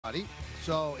Buddy.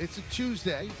 So it's a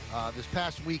Tuesday this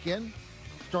past weekend,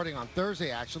 starting on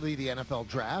Thursday, actually, the NFL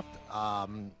draft.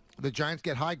 The Giants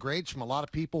get high grades from a lot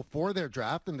of people for their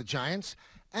draft, and the Giants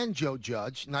and Joe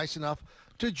Judge, nice enough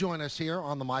to join us here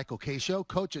on the Michael Kay Show.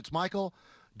 Coach, it's Michael,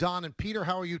 Don, and Peter.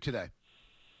 How are you today?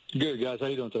 Good, guys. How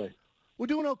you doing today? We're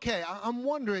doing okay. I'm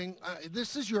wondering,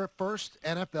 this is your first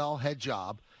NFL head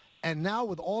job, and now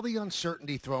with all the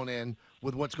uncertainty thrown in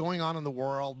with what's going on in the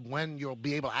world, when you'll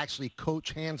be able to actually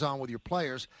coach hands-on with your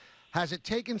players, has it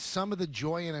taken some of the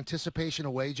joy and anticipation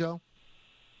away, Joe?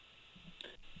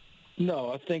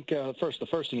 No, I think the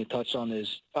first thing you touched on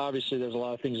is obviously there's a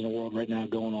lot of things in the world right now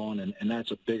going on, and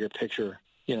that's a bigger picture,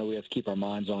 we have to keep our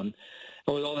minds on.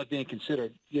 And with all that being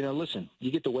considered, listen, you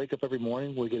get to wake up every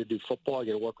morning. We get to do football. I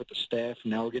get to work with the staff.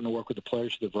 Now we're getting to work with the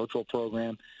players through the virtual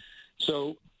program.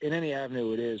 So in any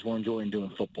avenue it is, we're enjoying doing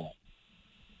football.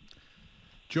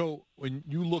 Joe, when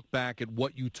you look back at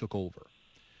what you took over,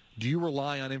 do you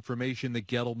rely on information that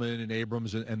Gettleman and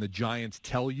Abrams and the Giants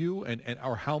tell you,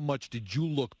 or how much did you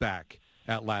look back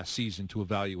at last season to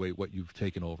evaluate what you've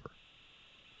taken over?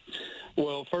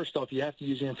 Well, first off, you have to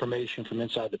use the information from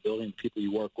inside the building, people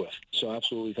you work with. So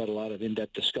absolutely, we've had a lot of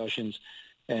in-depth discussions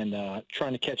and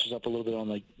trying to catch us up a little bit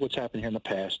on what's happened here in the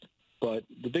past. But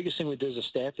the biggest thing we did as a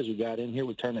staff is we got in here,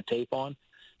 we turned the tape on.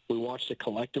 We watched it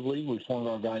collectively. We formed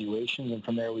our evaluations, and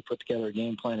from there we put together a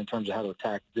game plan in terms of how to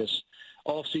attack this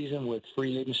off-season with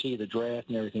free agency, the draft,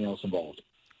 and everything else involved.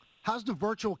 How's the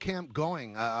virtual camp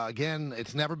going? Again,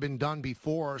 it's never been done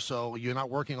before, so you're not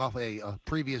working off a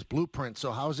previous blueprint.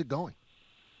 So how is it going?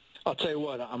 I'll tell you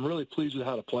what, I'm really pleased with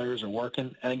how the players are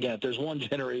working. And, again, if there's one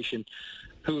generation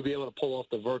who would be able to pull off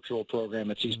the virtual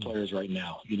program, it's these players right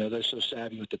now. They're so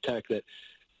savvy with the tech that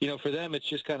for them, it's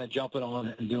just kind of jumping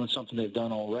on and doing something they've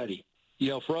done already.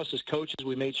 For us as coaches,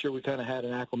 we made sure we kind of had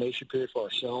an acclimation period for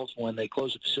ourselves when they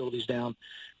closed the facilities down.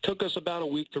 Took us about a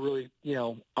week to really,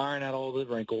 iron out all the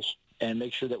wrinkles and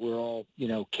make sure that we're all,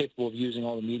 capable of using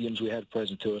all the mediums we had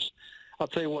present to us. I'll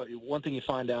tell you what, one thing you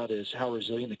find out is how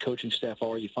resilient the coaching staff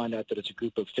are. You find out that it's a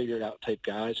group of figured-out type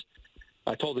guys.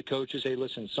 I told the coaches, hey,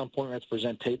 listen, at some point we have to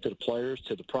present tape to the players,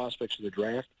 to the prospects of the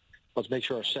draft. Let's make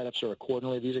sure our setups are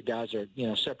accordingly. These are guys that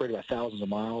are, separated by thousands of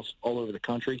miles all over the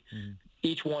country. Mm-hmm.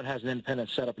 Each one has an independent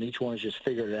setup, and each one has just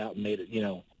figured it out and made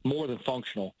it, more than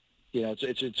functional.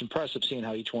 It's impressive seeing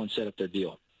how each one set up their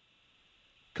deal.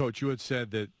 Coach, you had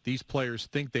said that these players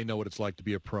think they know what it's like to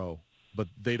be a pro, but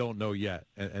they don't know yet,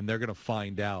 and they're going to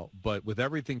find out. But with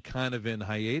everything kind of in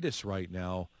hiatus right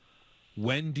now,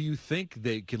 when do you think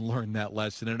they can learn that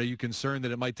lesson? And are you concerned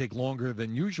that it might take longer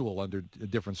than usual under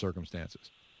different circumstances?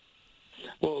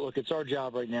 Well, look, it's our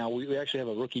job right now. We actually have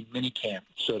a rookie mini camp,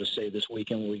 so to say, this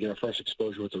weekend where we get our first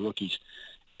exposure with the rookies.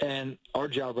 And our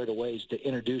job right away is to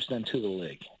introduce them to the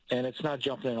league. And it's not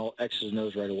jumping in all X's and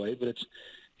O's right away, but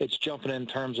it's jumping in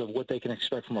terms of what they can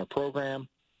expect from our program,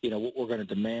 what we're going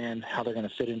to demand, how they're going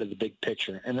to fit into the big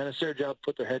picture. And then it's their job to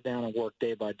put their head down and work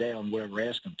day by day on whatever we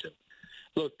ask them to.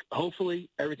 Look, hopefully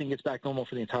everything gets back normal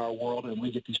for the entire world and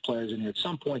we get these players in here at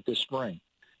some point this spring.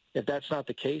 If that's not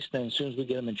the case, then as soon as we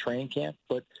get them in training camp,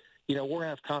 but, we're going to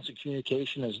have constant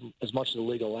communication as much as the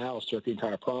league allows throughout the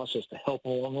entire process to help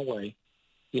them along the way,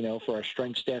 for our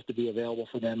strength staff to be available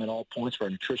for them at all points, for our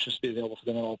nutritionists to be available for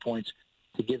them at all points,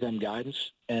 to give them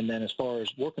guidance. And then as far as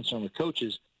we're concerned with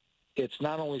coaches, it's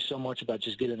not only so much about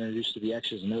just getting introduced to the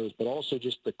X's and O's, but also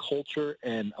just the culture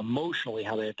and emotionally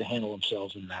how they have to handle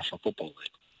themselves in the National Football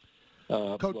League.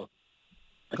 Look,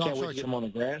 I can't wait to get them on the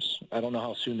grass. I don't know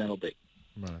how soon that'll be.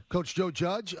 Right. Coach Joe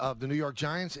Judge of the New York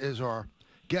Giants is our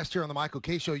guest here on the Michael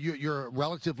Kay Show. You're a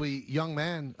relatively young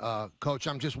man, Coach.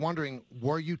 I'm just wondering,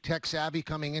 were you tech savvy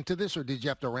coming into this, or did you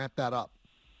have to ramp that up?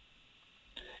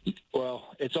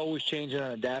 Well, it's always changing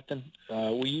and adapting.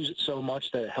 We use it so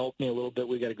much that it helped me a little bit.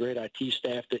 We got a great IT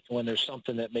staff that when there's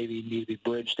something that maybe needs to be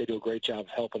bridged, they do a great job of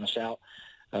helping us out.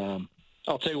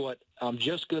 I'll tell you what, I'm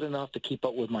just good enough to keep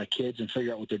up with my kids and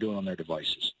figure out what they're doing on their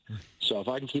devices. So if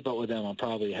I can keep up with them, I'm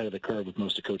probably ahead of the curve with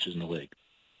most of the coaches in the league.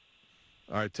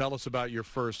 All right, tell us about your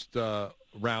first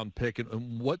round pick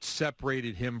and what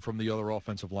separated him from the other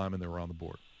offensive linemen that were on the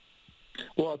board.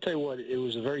 Well, I'll tell you what, it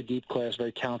was a very deep class,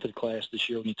 very talented class this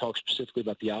year when you talk specifically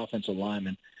about the offensive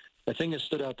linemen. The thing that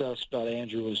stood out to us about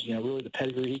Andrew was, really the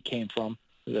pedigree he came from,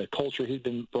 the culture he'd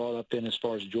been brought up in as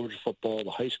far as Georgia football, the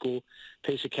high school,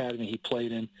 Pace Academy he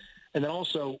played in, and then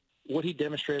also what he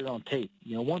demonstrated on tape.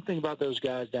 One thing about those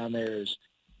guys down there is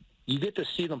you get to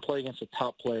see them play against the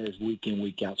top players week in,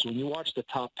 week out. So when you watch the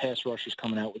top pass rushers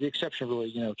coming out, with the exception of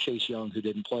really, Chase Young, who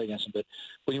didn't play against them, but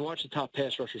when you watch the top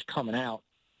pass rushers coming out,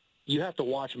 you have to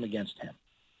watch them against him.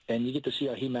 and you get to see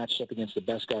how he matches up against the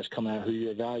best guys coming out who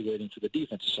you're evaluating for the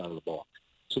defensive side of the ball.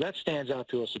 So that stands out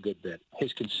to us a good bit.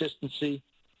 His consistency,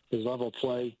 his level of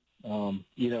play,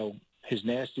 his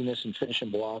nastiness and finishing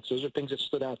blocks, those are things that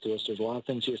stood out to us. There's a lot of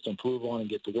things he has to improve on and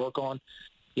get to work on,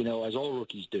 as all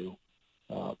rookies do.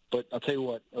 But I'll tell you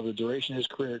what, over the duration of his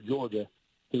career at Georgia,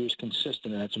 he was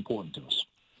consistent, and that's important to us.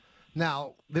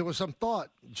 Now, there was some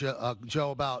thought,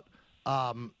 Joe, about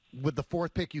with the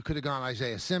fourth pick, you could have gone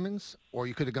Isaiah Simmons, or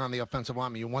you could have gone the offensive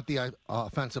lineman. You want the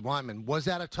offensive lineman. Was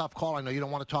that a tough call? I know you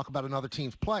don't want to talk about another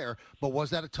team's player, but was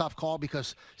that a tough call?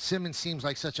 Because Simmons seems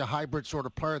like such a hybrid sort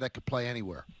of player that could play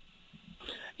anywhere.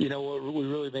 We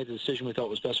really made the decision we thought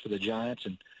was best for the Giants.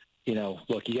 And,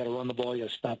 look, you got to run the ball, you got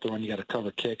to stop the run, you got to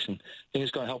cover kicks. And I think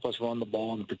it's going to help us run the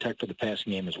ball and protect for the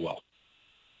passing game as well.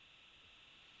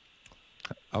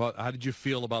 How did you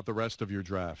feel about the rest of your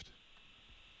draft?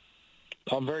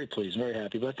 I'm very pleased, very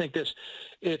happy. But I think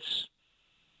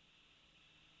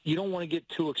you don't want to get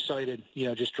too excited,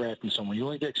 just drafting someone. You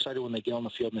only get excited when they get on the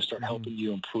field and they start helping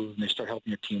you improve and they start helping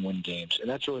your team win games. And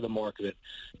that's really the mark of it.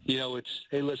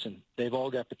 Hey, listen, they've all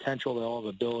got potential. They all have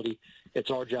ability. It's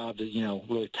our job to,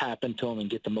 really tap into them and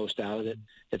get the most out of it.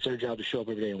 It's their job to show up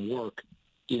every day and work.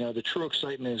 The true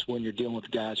excitement is when you're dealing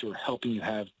with guys who are helping you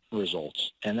have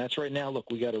results. And that's right now. Look,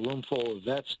 we got a room full of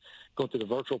vets going through the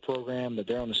virtual program that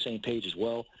they're on the same page as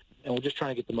well. And we're just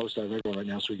trying to get the most out of everyone right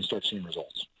now so we can start seeing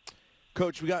results.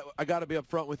 Coach, I got to be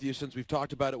upfront with you since we've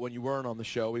talked about it when you weren't on the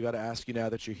show. We got to ask you now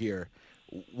that you're here.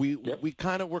 We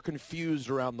kind of were confused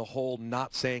around the whole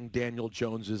not saying Daniel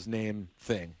Jones's name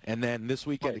thing. And then this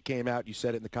weekend It came out. You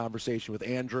said it in the conversation with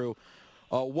Andrew.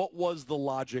 What was the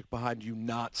logic behind you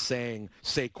not saying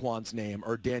Saquon's name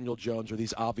or Daniel Jones or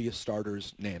these obvious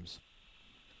starters' names?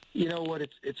 You know what?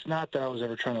 It's not that I was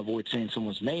ever trying to avoid saying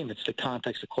someone's name. It's the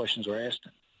context of questions we're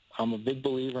asking. I'm a big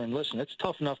believer in, listen, it's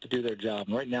tough enough to do their job.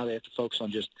 And right now they have to focus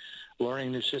on just learning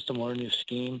a new system, learning a new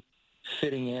scheme,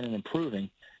 fitting in and improving.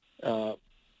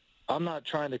 I'm not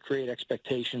trying to create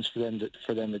expectations for them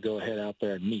to go ahead out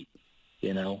there and meet.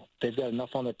 They've got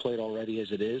enough on their plate already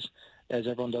as it is, as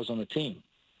everyone does on the team.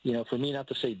 For me not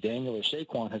to say Daniel or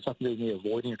Saquon has nothing to do with me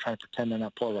avoiding or trying to pretend they're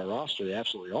not part of our roster. They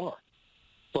absolutely are.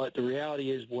 But the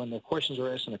reality is when the questions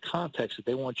are asked in a context that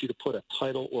they want you to put a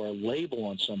title or a label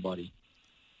on somebody,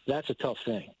 that's a tough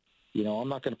thing. I'm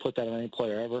not going to put that on any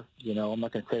player ever. I'm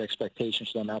not going to create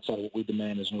expectations for them outside of what we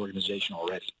demand as an organization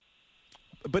already.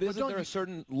 But isn't there a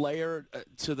certain layer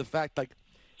to the fact,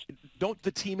 don't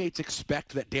the teammates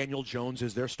expect that Daniel Jones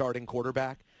is their starting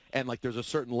quarterback? And, there's a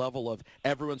certain level of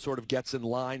everyone sort of gets in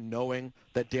line knowing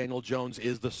that Daniel Jones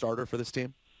is the starter for this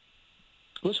team?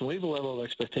 Listen, we have a level of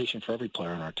expectation for every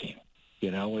player on our team.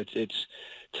 It's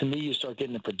to me, you start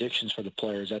getting the predictions for the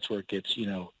players. That's where it gets,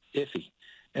 iffy.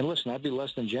 And listen, I'd be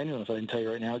less than genuine if I didn't tell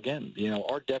you right now again.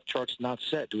 Our depth chart's not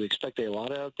set. Do we expect a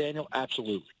lot out of Daniel?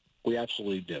 Absolutely. We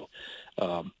absolutely do.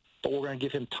 But we're going to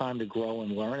give him time to grow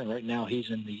and learn. And right now he's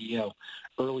in the,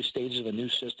 early stages of a new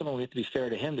system. And we have to be fair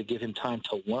to him to give him time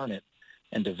to learn it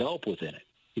and develop within it.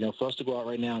 For us to go out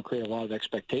right now and create a lot of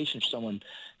expectations for someone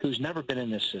who's never been in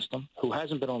this system, who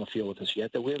hasn't been on the field with us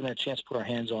yet, that we haven't had a chance to put our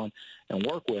hands on and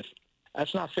work with,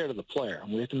 that's not fair to the player.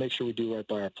 And we have to make sure we do right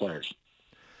by our players.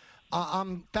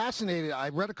 I'm fascinated. I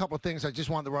read a couple of things. I just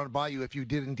wanted to run by you if you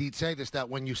did indeed say this, that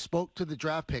when you spoke to the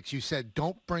draft picks, you said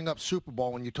don't bring up Super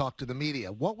Bowl when you talk to the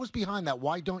media. What was behind that?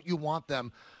 Why don't you want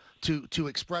them to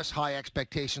express high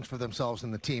expectations for themselves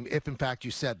and the team, if in fact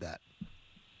you said that?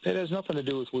 It has nothing to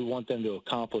do with we want them to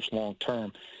accomplish long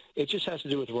term. It just has to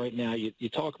do with right now. You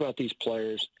talk about these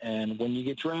players, and when you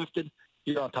get drafted,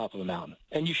 you're on top of the mountain,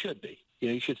 and you should be.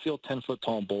 You should feel 10-foot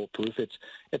tall and bulletproof.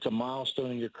 It's a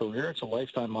milestone in your career. It's a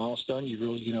lifetime milestone. You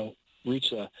really,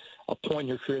 reach a point in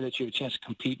your career that you have a chance to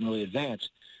compete and really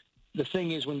advance. The thing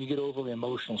is, when you get overly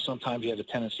emotional, sometimes you have a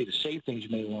tendency to say things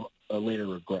you may later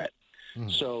regret.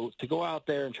 So to go out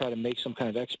there and try to make some kind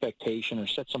of expectation or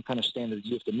set some kind of standard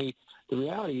you have to meet, the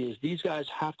reality is these guys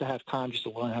have to have time just to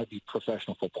learn how to be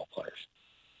professional football players.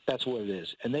 That's what it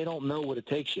is. And they don't know what it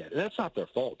takes yet. And that's not their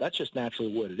fault. That's just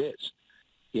naturally what it is.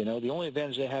 The only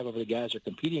advantage they have over the guys they're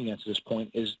competing against at this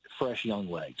point is fresh young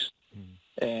legs.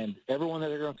 And everyone that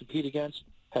they're going to compete against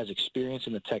has experience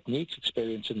in the techniques,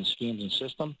 experience in the schemes and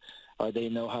system. They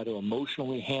know how to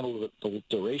emotionally handle the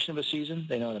duration of a season.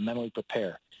 They know how to mentally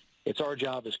prepare. It's our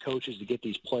job as coaches to get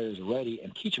these players ready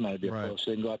and teach them how to be a pro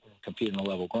so they can go out there and compete on a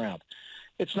level ground.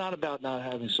 It's not about not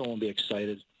having someone be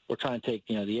excited or trying to take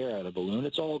the air out of the balloon.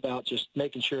 It's all about just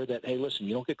making sure that, hey, listen,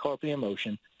 you don't get caught up in the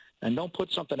emotion and don't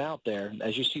put something out there,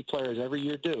 as you see players every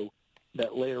year do,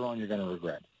 that later on you're going to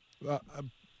regret.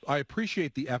 I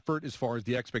appreciate the effort as far as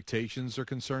the expectations are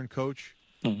concerned, Coach.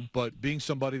 but being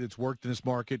somebody that's worked in this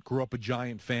market, grew up a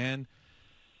Giant fan,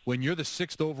 when you're the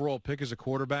 6th overall pick as a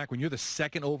quarterback, when you're the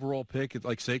 2nd overall pick,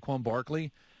 like Saquon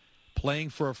Barkley, playing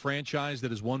for a franchise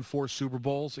that has won 4 Super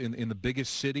Bowls in the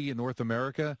biggest city in North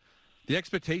America, the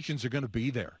expectations are going to be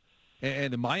there.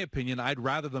 And in my opinion, I'd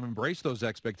rather them embrace those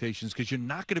expectations because you're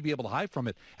not going to be able to hide from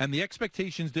it. And the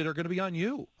expectations that are going to be on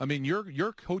you. I mean,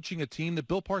 you're coaching a team that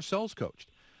Bill Parcells coached,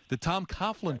 that Tom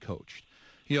Coughlin coached,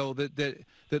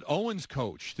 that Owens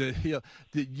coached.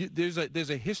 There's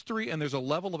a history and there's a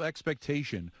level of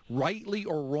expectation, rightly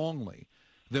or wrongly,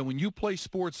 that when you play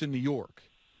sports in New York,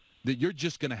 that you're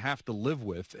just going to have to live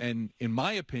with. And in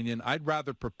my opinion, I'd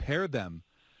rather prepare them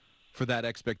for that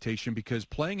expectation because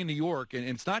playing in New York, and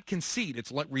it's not conceit, it's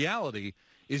like reality,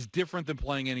 is different than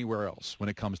playing anywhere else when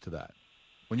it comes to that.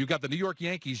 When you've got the New York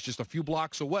Yankees just a few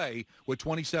blocks away with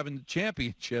 27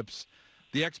 championships,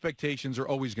 the expectations are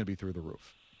always going to be through the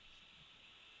roof.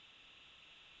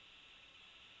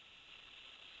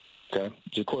 Okay.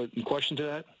 Is question to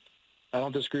that? I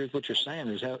don't disagree with what you're saying.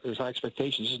 There's high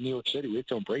expectations. This is New York City. We have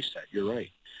to embrace that. You're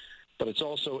right. But it's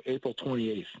also April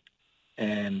 28th.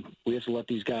 And we have to let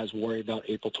these guys worry about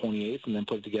April 28th and then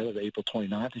put it together to April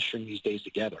 29th and string these days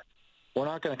together. We're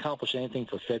not going to accomplish anything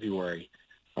for February,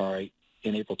 all right,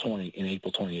 in April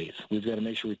 28th. We've got to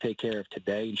make sure we take care of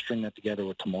today and string that together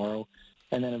with tomorrow.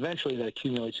 And then eventually that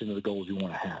accumulates into the goals you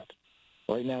want to have.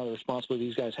 Right now, the responsibility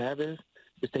these guys have is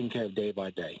taking care of day by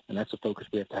day. And that's the focus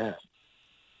we have to have.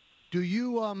 Do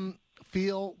you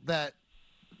feel that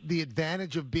the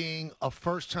advantage of being a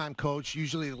first-time coach,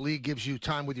 usually the league gives you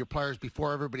time with your players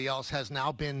before everybody else, has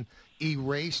now been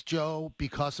erased, Joe,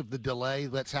 because of the delay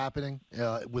that's happening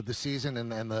with the season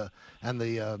and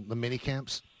the mini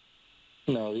camps?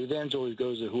 No, the advantage always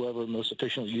goes to whoever most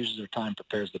efficiently uses their time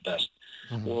prepares the best.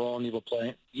 Mm-hmm. We're all in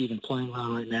even playing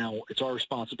ground right now. It's our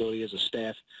responsibility as a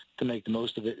staff to make the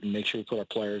most of it and make sure we put our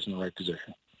players in the right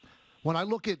position. When I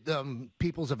look at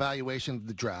people's evaluation of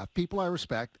the draft, people I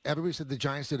respect, everybody said the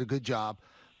Giants did a good job,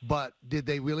 but did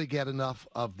they really get enough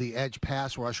of the edge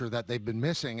pass rusher that they've been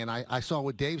missing? And I saw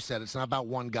what Dave said. It's not about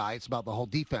one guy. It's about the whole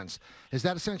defense. Is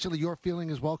that essentially your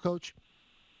feeling as well, Coach?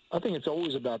 I think it's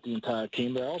always about the entire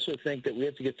team, but I also think that we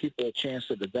have to give people a chance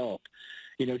to develop.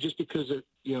 Just because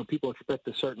people expect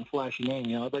a certain flashy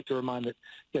name, I'd like to remind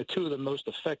that, two of the most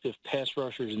effective pass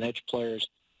rushers and edge players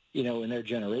in their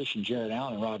generation, Jared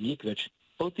Allen and Rob Ninkovich,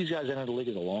 both these guys entered the league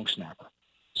as a long snapper.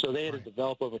 So they had to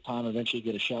develop over time, eventually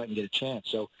get a shot and get a chance.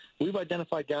 So we've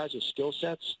identified guys with skill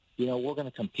sets. We're going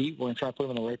to compete. We're going to try to put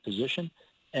them in the right position,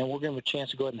 and we're going to have a chance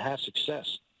to go ahead and have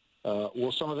success.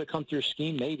 Will some of it come through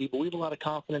scheme? Maybe, but we have a lot of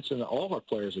confidence in all of our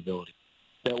players' ability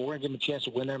that we're going to give them a chance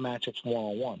to win their matchups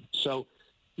one-on-one. So,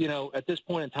 at this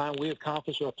point in time, we have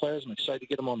confidence with our players. I'm excited to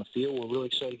get them on the field. We're really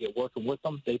excited to get working with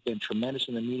them. They've been tremendous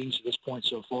in the meetings at this point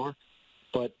so far.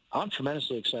 But I'm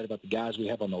tremendously excited about the guys we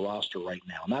have on the roster right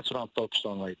now, and that's what I'm focused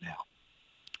on right now.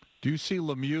 Do you see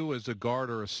Lemieux as a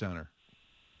guard or a center?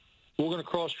 We're going to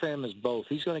cross-train him as both.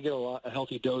 He's going to get a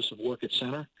healthy dose of work at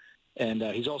center, and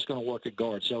he's also going to work at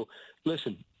guard. So,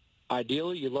 listen,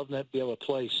 ideally, you'd love to be able to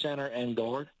play center and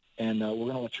guard, and we're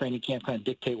going to let training camp kind of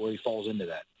dictate where he falls into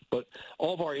that. But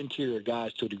all of our interior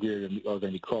guys, to a degree, are going to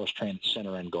be cross-trained at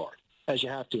center and guard, as you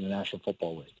have to in the National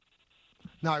Football League.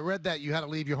 Now, I read that you had to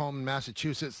leave your home in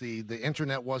Massachusetts. The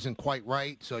internet wasn't quite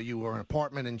right, so you were in an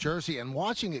apartment in Jersey. And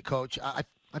watching it, Coach, I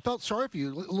felt sorry for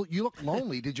you. You looked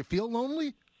lonely. Did you feel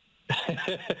lonely?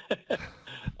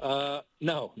 No,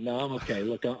 I'm okay.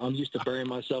 Look, I'm used to burying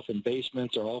myself in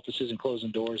basements or offices and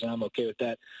closing doors, and I'm okay with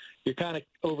that. You're kind of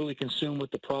overly consumed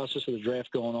with the process of the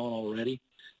draft going on already.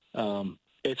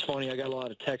 It's funny. I got a lot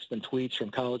of texts and tweets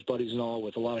from college buddies and all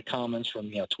with a lot of comments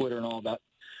from Twitter and all about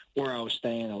where I was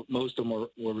staying. Most of them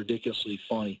were ridiculously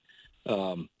funny.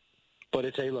 But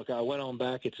it's, hey, look, I went on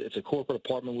back. It's a corporate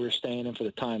apartment we were staying in for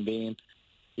the time being.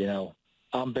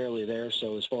 I'm barely there,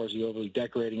 so as far as the overly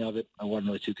decorating of it, I wasn't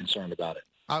really too concerned about it.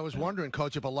 I was wondering,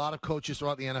 Coach, if a lot of coaches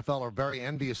throughout the NFL are very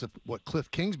envious of what Cliff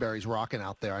Kingsbury's rocking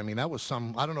out there. I mean, that was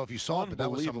some – I don't know if you saw it, but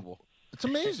that was some – it's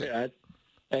amazing.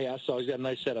 Hey, I saw he's got a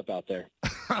nice setup out there.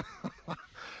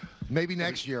 Maybe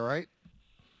next year, right?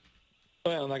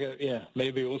 Well,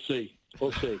 maybe we'll see.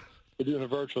 We'll see. We're doing a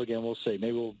virtual again. We'll see.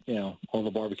 Maybe we'll, hold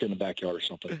a barbecue in the backyard or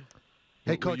something.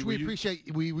 Hey, Coach, we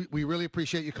really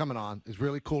appreciate you coming on. It's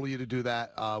really cool of you to do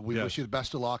that. We wish you the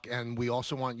best of luck, and we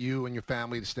also want you and your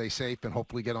family to stay safe and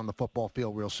hopefully get on the football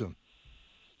field real soon.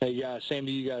 Hey, yeah, same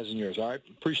to you guys and yours. All right,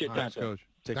 appreciate that, Coach.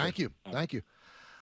 Thank you.